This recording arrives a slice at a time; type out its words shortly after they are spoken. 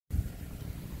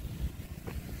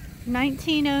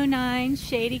1909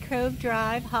 Shady Cove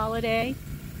Drive holiday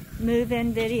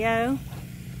move-in video.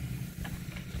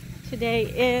 Today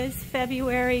is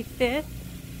February 5th,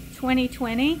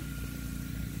 2020.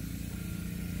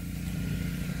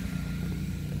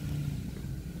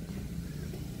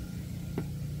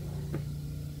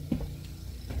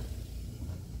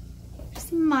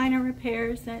 Some minor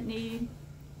repairs that need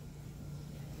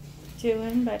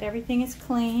doing, but everything is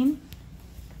clean.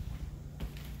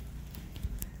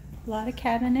 A lot of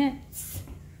cabinets.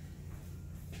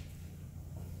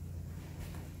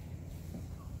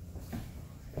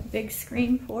 Big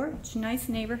screen porch, nice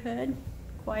neighborhood,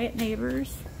 quiet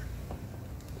neighbors.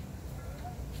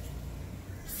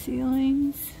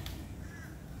 Ceilings.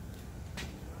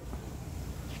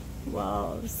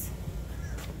 Walls.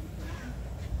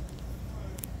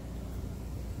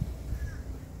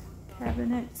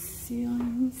 Cabinets,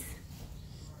 ceilings.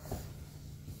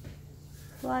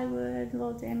 Plywood, a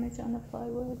little damage on the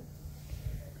plywood.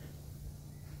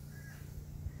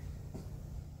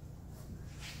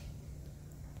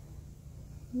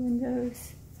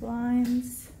 Windows,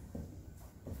 blinds.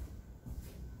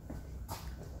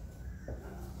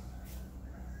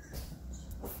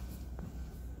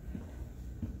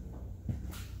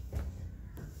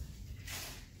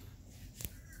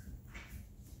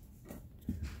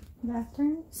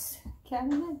 Bathrooms,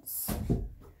 cabinets,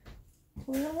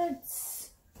 toilets.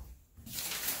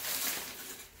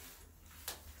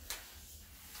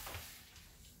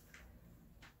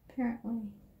 Apparently,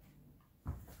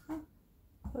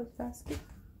 clothes basket.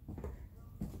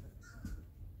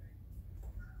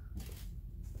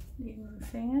 Need a new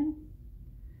fan.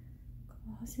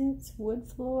 Closets, wood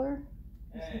floor.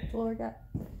 The floor got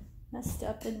messed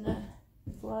up in the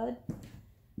flood.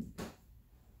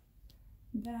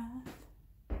 Bath.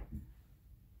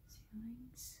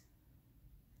 Ceilings.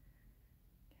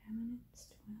 Cabinets,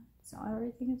 toilets. So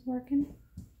everything is working.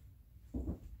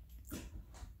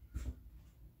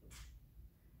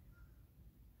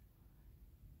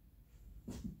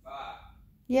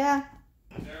 Yeah.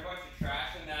 Is there a bunch of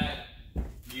trash in that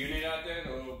unit out there,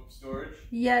 the little storage?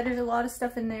 Yeah, there's a lot of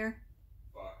stuff in there.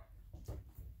 Fuck.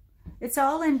 It's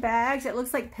all in bags. It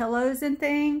looks like pillows and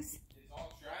things. It's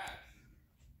all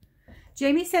trash.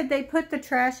 Jamie said they put the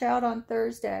trash out on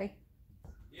Thursday.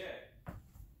 Yeah.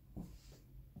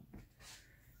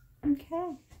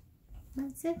 Okay.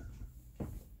 That's it.